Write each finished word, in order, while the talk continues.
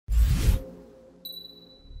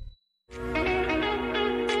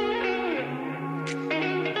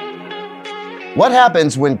What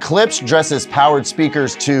happens when Klipsch dresses powered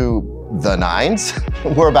speakers to the nines?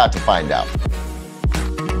 We're about to find out.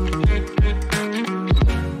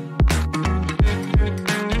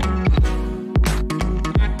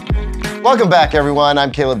 Welcome back, everyone.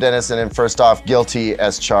 I'm Caleb Dennison, and first off, guilty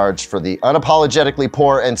as charged for the unapologetically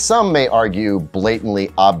poor and some may argue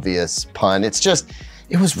blatantly obvious pun.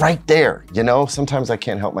 It was right there, you know? Sometimes I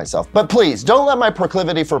can't help myself. But please, don't let my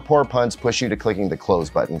proclivity for poor puns push you to clicking the close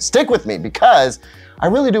button. Stick with me because I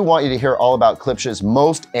really do want you to hear all about Klipsch's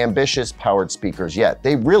most ambitious powered speakers yet.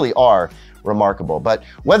 They really are remarkable. But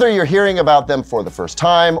whether you're hearing about them for the first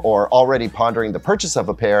time or already pondering the purchase of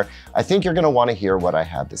a pair, I think you're gonna wanna hear what I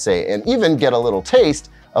have to say and even get a little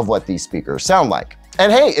taste of what these speakers sound like.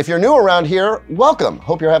 And hey, if you're new around here, welcome.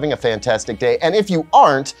 Hope you're having a fantastic day. And if you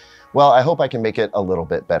aren't, well, I hope I can make it a little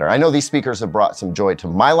bit better. I know these speakers have brought some joy to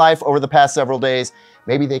my life over the past several days.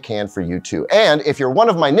 Maybe they can for you too. And if you're one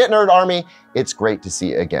of my Knit Nerd army, it's great to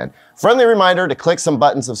see you again. Friendly reminder to click some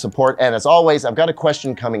buttons of support. And as always, I've got a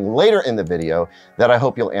question coming later in the video that I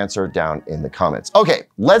hope you'll answer down in the comments. Okay,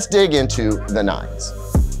 let's dig into the nines.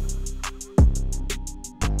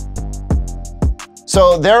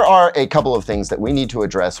 So there are a couple of things that we need to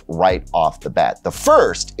address right off the bat. The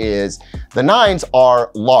first is the nines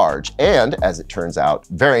are large and, as it turns out,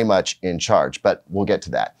 very much in charge, but we'll get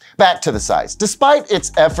to that. Back to the size. Despite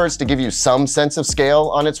its efforts to give you some sense of scale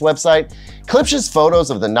on its website, Klipsch's photos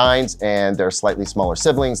of the nines and their slightly smaller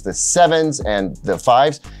siblings, the sevens and the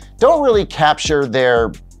fives, don't really capture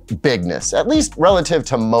their bigness, at least relative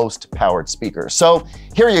to most powered speakers. So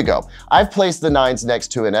here you go. I've placed the nines next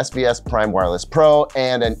to an SVS Prime Wireless Pro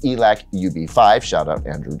and an ELAC UB5, shout out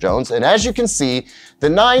Andrew Jones. And as you can see, the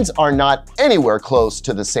nines are not anywhere close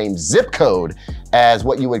to the same zip code as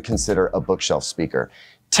what you would consider a bookshelf speaker.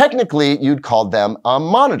 Technically, you'd call them a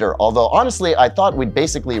monitor, although honestly, I thought we'd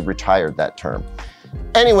basically retired that term.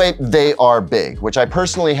 Anyway, they are big, which I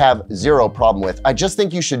personally have zero problem with. I just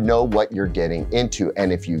think you should know what you're getting into.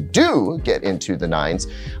 And if you do get into the nines,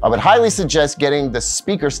 I would highly suggest getting the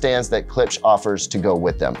speaker stands that Klipsch offers to go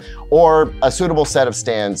with them, or a suitable set of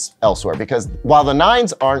stands elsewhere. Because while the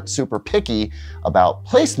nines aren't super picky about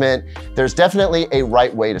placement, there's definitely a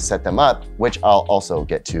right way to set them up, which I'll also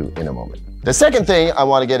get to in a moment. The second thing I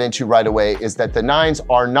want to get into right away is that the nines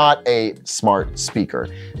are not a smart speaker.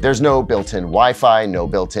 There's no built-in Wi-Fi, no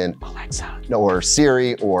built-in Alexa, or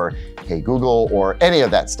Siri, or Hey Google, or any of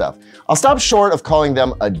that stuff. I'll stop short of calling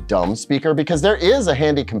them a dumb speaker because there is a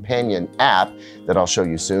handy companion app that I'll show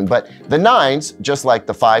you soon, but the nines, just like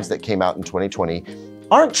the fives that came out in 2020,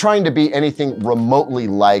 aren't trying to be anything remotely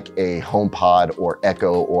like a HomePod or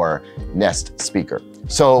Echo or Nest speaker.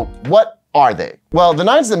 So what are they? Well, the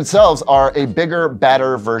nines themselves are a bigger,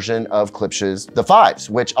 badder version of Klipsch's the fives,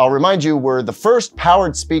 which I'll remind you were the first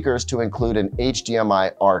powered speakers to include an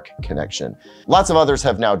HDMI ARC connection. Lots of others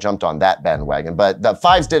have now jumped on that bandwagon, but the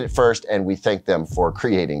fives did it first and we thank them for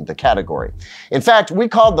creating the category. In fact, we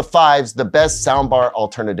called the fives the best soundbar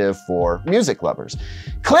alternative for music lovers.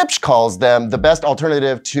 Klipsch calls them the best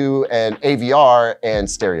alternative to an AVR and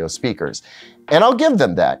stereo speakers. And I'll give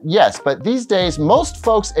them that, yes, but these days, most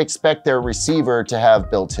folks expect their receiver to have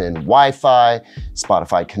built-in Wi-Fi,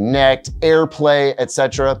 Spotify Connect, AirPlay,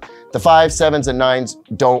 etc. The 5s, 7s, and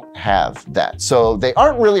 9s don't have that. So they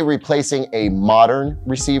aren't really replacing a modern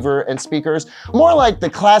receiver and speakers, more like the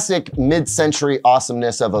classic mid-century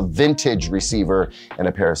awesomeness of a vintage receiver and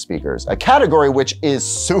a pair of speakers, a category which is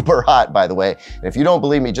super hot, by the way. And if you don't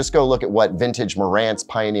believe me, just go look at what vintage Marantz,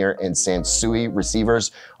 Pioneer, and Sansui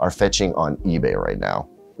receivers are fetching on eBay right now.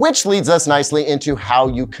 Which leads us nicely into how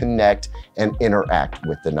you connect and interact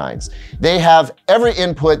with the nines. They have every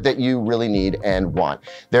input that you really need and want.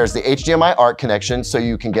 There's the HDMI ARC connection, so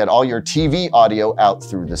you can get all your TV audio out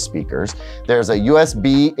through the speakers. There's a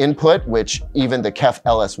USB input, which even the KEF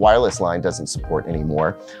LS wireless line doesn't support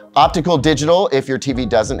anymore. Optical digital, if your TV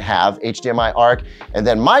doesn't have HDMI ARC. And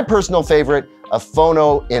then my personal favorite, a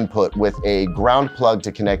phono input with a ground plug to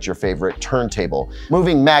connect your favorite turntable.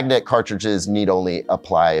 Moving magnet cartridges need only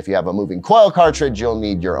apply. If you have a moving coil cartridge, you'll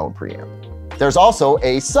need your own preamp. There's also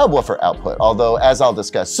a subwoofer output, although as I'll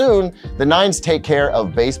discuss soon, the nines take care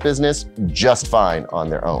of bass business just fine on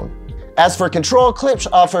their own. As for control, Klipsch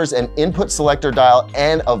offers an input selector dial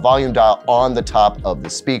and a volume dial on the top of the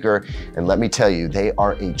speaker. And let me tell you, they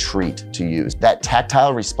are a treat to use. That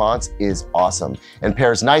tactile response is awesome and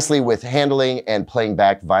pairs nicely with handling and playing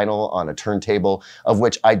back vinyl on a turntable, of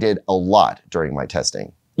which I did a lot during my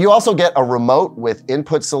testing. You also get a remote with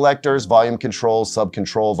input selectors, volume control,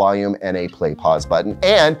 sub-control volume, and a play-pause button.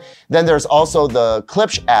 And then there's also the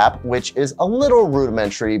Klipsch app, which is a little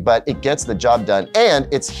rudimentary, but it gets the job done. And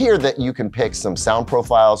it's here that you can pick some sound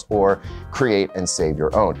profiles or create and save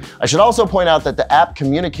your own. I should also point out that the app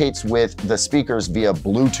communicates with the speakers via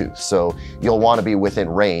Bluetooth, so you'll want to be within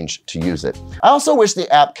range to use it. I also wish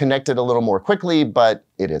the app connected a little more quickly, but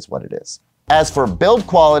it is what it is. As for build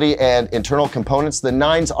quality and internal components, the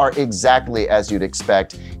 9s are exactly as you'd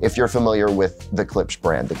expect if you're familiar with the Klipsch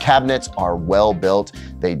brand. The cabinets are well built,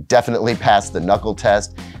 they definitely passed the knuckle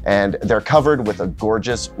test, and they're covered with a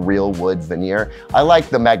gorgeous real wood veneer. I like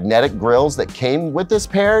the magnetic grills that came with this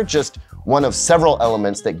pair, just one of several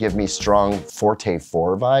elements that give me strong Forte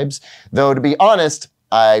 4 vibes, though to be honest,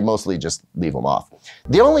 I mostly just leave them off.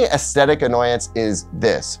 The only aesthetic annoyance is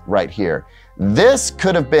this right here. This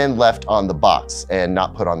could have been left on the box and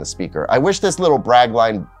not put on the speaker. I wish this little brag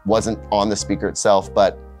line wasn't on the speaker itself,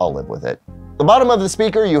 but I'll live with it. The bottom of the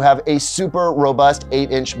speaker, you have a super robust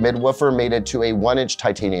 8-inch midwoofer mated to a 1-inch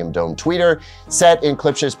titanium dome tweeter set in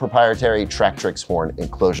Klipsch's proprietary Tractrix horn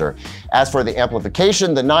enclosure. As for the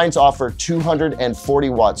amplification, the 9s offer 240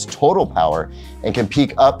 watts total power and can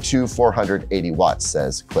peak up to 480 watts,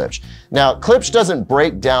 says Klipsch. Now, Klipsch doesn't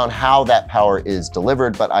break down how that power is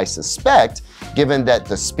delivered, but I suspect, given that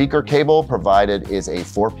the speaker cable provided is a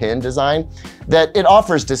 4-pin design, that it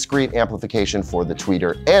offers discrete amplification for the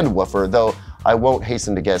tweeter and woofer, though I won't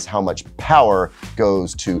hasten to guess how much power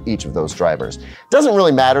goes to each of those drivers. Doesn't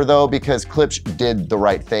really matter though, because Klipsch did the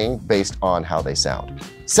right thing based on how they sound.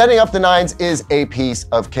 Setting up the 9s is a piece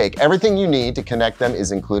of cake. Everything you need to connect them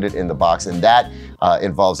is included in the box, and that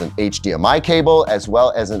involves an HDMI cable as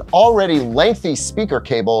well as an already lengthy speaker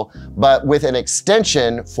cable, but with an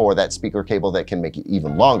extension for that speaker cable that can make it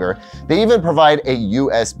even longer. They even provide a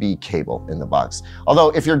USB cable in the box.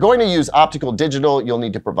 Although if you're going to use optical digital, you'll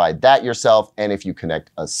need to provide that yourself, and if you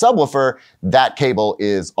connect a subwoofer, that cable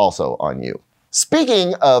is also on you.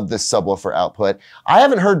 Speaking of the subwoofer output, I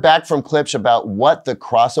haven't heard back from Klipsch about what the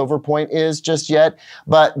crossover point is just yet,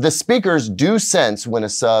 but the speakers do sense when a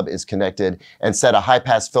sub is connected and set a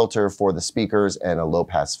high-pass filter for the speakers and a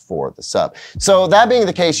low-pass for the sub. So that being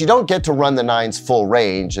the case, you don't get to run the 9's full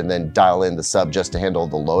range and then dial in the sub just to handle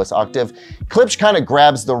the lowest octave. Klipsch kind of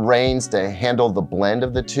grabs the reins to handle the blend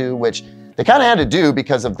of the two, which they kind of had to do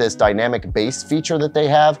because of this dynamic bass feature that they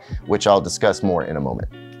have, which I'll discuss more in a moment.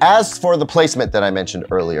 As for the placement that I mentioned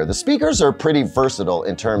earlier, the speakers are pretty versatile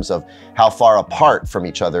in terms of how far apart from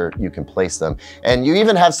each other you can place them. And you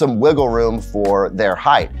even have some wiggle room for their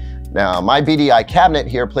height. Now, my BDI cabinet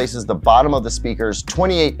here places the bottom of the speakers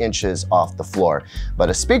 28 inches off the floor, but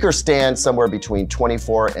a speaker stand somewhere between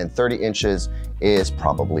 24 and 30 inches is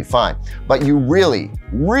probably fine. But you really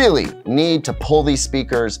need to pull these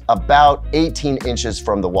speakers about 18 inches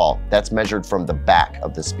from the wall. That's measured from the back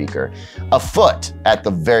of the speaker. A foot at the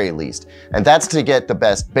very least. And that's to get the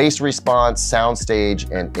best bass response, soundstage,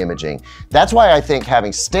 and imaging. That's why I think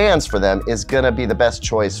having stands for them is gonna be the best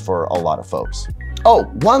choice for a lot of folks. Oh,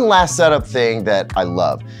 one last setup thing that I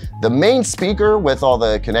love. The main speaker with all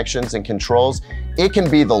the connections and controls, it can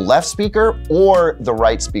be the left speaker or the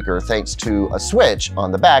right speaker thanks to a switch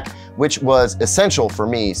on the back, which was essential for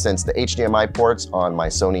me since the HDMI ports on my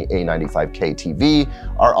Sony A95K TV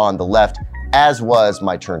are on the left, as was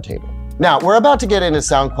my turntable. Now, we're about to get into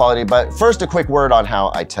sound quality, but first a quick word on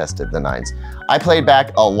how I tested the 9s. I played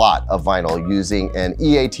back a lot of vinyl using an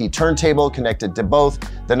EAT turntable connected to both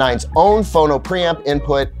the 9's own phono preamp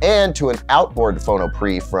input and to an outboard phono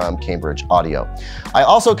pre from Cambridge Audio. I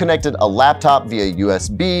also connected a laptop via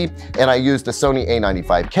USB, and I used the Sony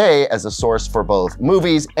A95K as a source for both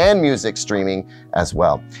movies and music streaming as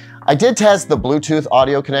well. I did test the Bluetooth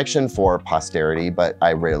audio connection for posterity, but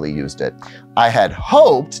I rarely used it. I had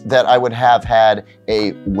hoped that I would have had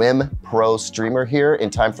a WIM Pro streamer here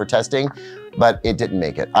in time for testing, but it didn't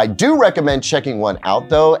make it. I do recommend checking one out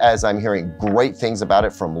though, as I'm hearing great things about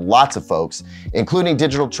it from lots of folks, including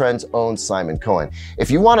Digital Trends' own Simon Cohen.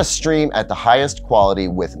 If you want to stream at the highest quality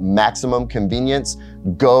with maximum convenience,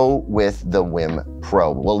 go with the WIM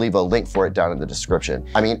Pro. We'll leave a link for it down in the description.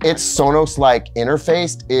 I mean, its Sonos-like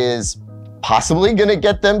interface is possibly gonna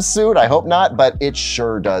get them sued, I hope not, but it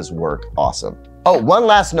sure does work awesome. Oh, one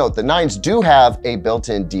last note, the 9s do have a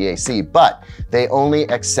built-in DAC, but they only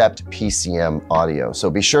accept PCM audio. So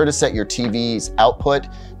be sure to set your TV's output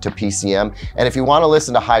to PCM. And if you want to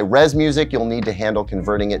listen to high-res music, you'll need to handle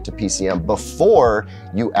converting it to PCM before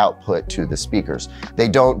you output to the speakers. They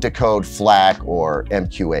don't decode FLAC or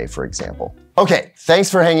MQA, for example. Okay,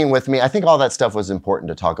 thanks for hanging with me. I think all that stuff was important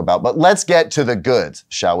to talk about, but let's get to the goods,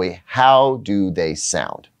 shall we? How do they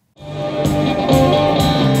sound?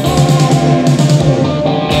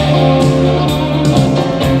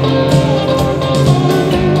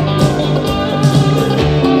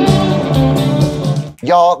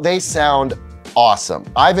 Y'all, they sound awesome.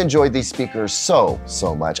 I've enjoyed these speakers so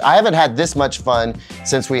much. I haven't had this much fun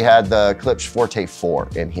since we had the Klipsch Forte 4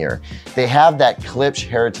 in here. They have that Klipsch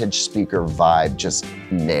heritage speaker vibe just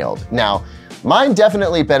nailed. Now, mine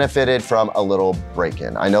definitely benefited from a little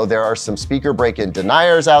break-in. I know there are some speaker break-in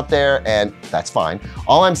deniers out there, and that's fine.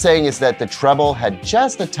 All I'm saying is that the treble had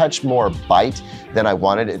just a touch more bite than I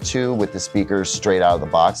wanted it to with the speakers straight out of the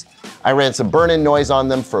box. I ran some burn-in noise on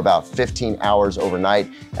them for about 15 hours overnight,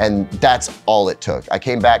 and that's all it took. I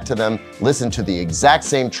came back to them, listened to the exact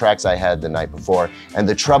same tracks I had the night before, and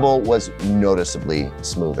the treble was noticeably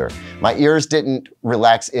smoother. My ears didn't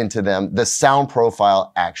relax into them. The sound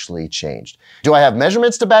profile actually changed. Do I have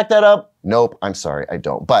measurements to back that up? Nope, I'm sorry, I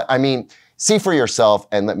don't. But I mean, see for yourself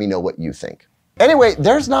and let me know what you think. Anyway,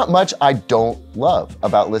 there's not much I don't love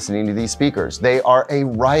about listening to these speakers. They are a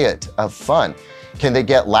riot of fun. Can they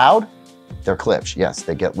get loud? They're Klipsch, yes,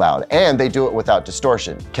 they get loud. And they do it without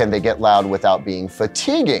distortion. Can they get loud without being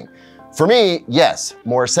fatiguing? For me, yes.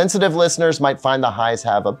 More sensitive listeners might find the highs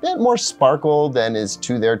have a bit more sparkle than is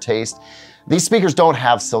to their taste. These speakers don't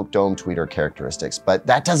have silk dome tweeter characteristics, but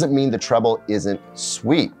that doesn't mean the treble isn't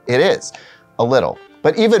sweet. It is, a little.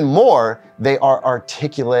 But even more, they are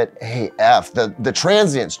articulate AF. The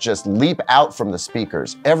transients just leap out from the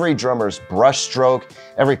speakers. Every drummer's brush stroke,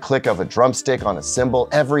 every click of a drumstick on a cymbal,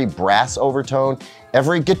 every brass overtone,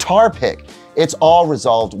 every guitar pick. It's all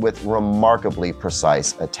resolved with remarkably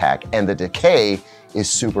precise attack, and the decay is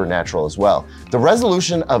supernatural as well. The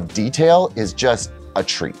resolution of detail is just a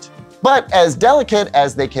treat. But as delicate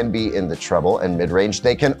as they can be in the treble and mid-range,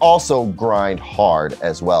 they can also grind hard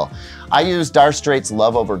as well. I use Dire Straits'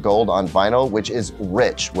 Love Over Gold on vinyl, which is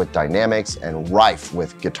rich with dynamics and rife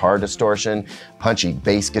with guitar distortion, punchy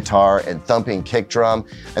bass guitar, and thumping kick drum.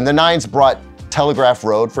 And the Nines brought Telegraph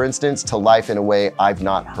Road, for instance, to life in a way I've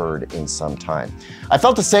not heard in some time. I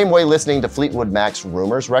felt the same way listening to Fleetwood Mac's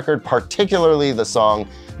Rumors record, particularly the song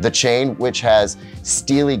The Chain, which has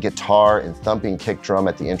steely guitar and thumping kick drum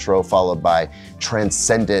at the intro, followed by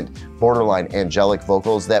transcendent, borderline angelic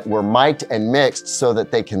vocals that were mic'd and mixed so that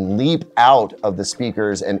they can leap out of the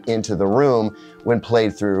speakers and into the room when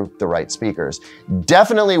played through the right speakers.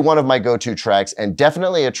 Definitely one of my go-to tracks, and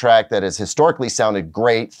definitely a track that has historically sounded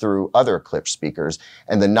great through other Klipsch speakers.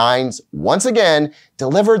 And the Nines, once again,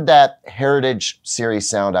 delivered that Heritage Series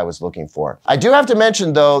sound I was looking for. I do have to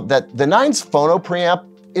mention, though, that the Nines phono preamp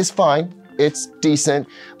is fine. It's decent,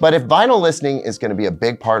 but if vinyl listening is going to be a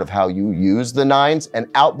big part of how you use the Nines, an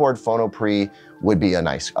outboard phono pre would be a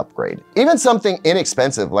nice upgrade. Even something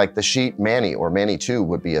inexpensive like the Sheet Manny or Manny 2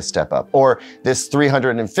 would be a step up. Or this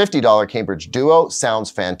 $350 Cambridge Duo sounds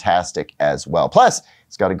fantastic as well. Plus,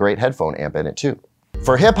 it's got a great headphone amp in it too.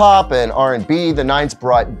 For hip hop and R&B, the Nines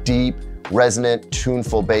brought deep, resonant,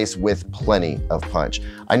 tuneful bass with plenty of punch.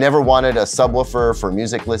 I never wanted a subwoofer for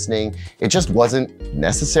music listening. It just wasn't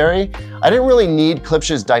necessary. I didn't really need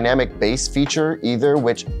Klipsch's dynamic bass feature either,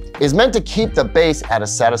 which is meant to keep the bass at a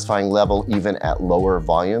satisfying level even at lower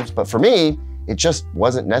volumes. But for me, it just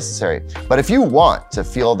wasn't necessary. But if you want to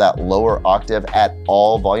feel that lower octave at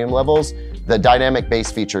all volume levels, the dynamic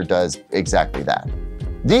bass feature does exactly that.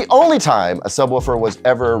 The only time a subwoofer was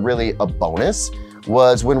ever really a bonus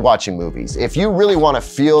was when watching movies. If you really want to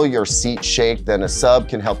feel your seat shake, then a sub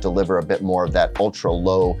can help deliver a bit more of that ultra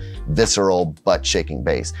low, visceral, butt-shaking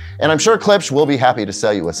bass. And I'm sure Klipsch will be happy to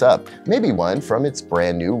sell you a sub, maybe one from its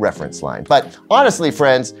brand new reference line. But honestly,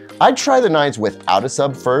 friends, I'd try the Nines without a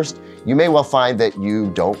sub first. You may well find that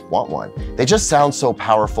you don't want one. They just sound so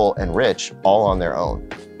powerful and rich all on their own.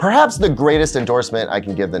 Perhaps the greatest endorsement I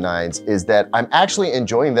can give the Nines is that I'm actually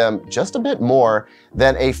enjoying them just a bit more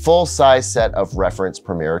than a full-size set of reference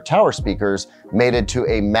Premier tower speakers mated to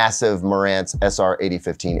a massive Marantz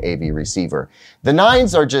SR8015 AV receiver. The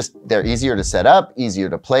Nines are they're easier to set up, easier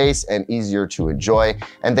to place, and easier to enjoy,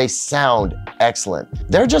 and they sound excellent.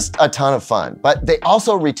 They're just a ton of fun, but they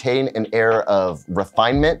also retain an air of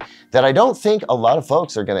refinement that I don't think a lot of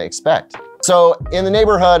folks are gonna expect. So in the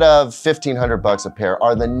neighborhood of 1,500 bucks a pair,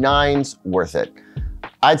 are the Nines worth it?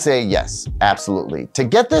 I'd say yes, absolutely. To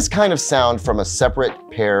get this kind of sound from a separate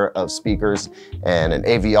pair of speakers and an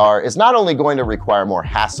AVR is not only going to require more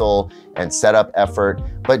hassle and setup effort,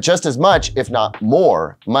 but just as much, if not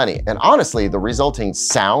more, money. And honestly, the resulting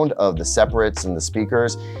sound of the separates and the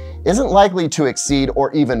speakers isn't likely to exceed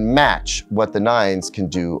or even match what the 9s can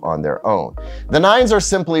do on their own. The 9s are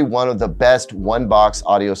simply one of the best one-box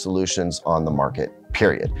audio solutions on the market,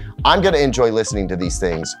 period. I'm gonna enjoy listening to these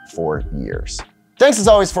things for years. Thanks as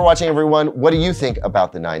always for watching, everyone. What do you think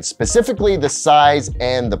about the 9s, specifically the size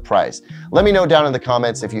and the price? Let me know down in the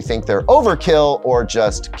comments if you think they're overkill or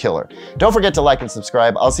just killer. Don't forget to like and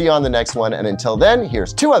subscribe. I'll see you on the next one, and until then,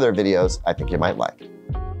 here's 2 other videos I think you might like.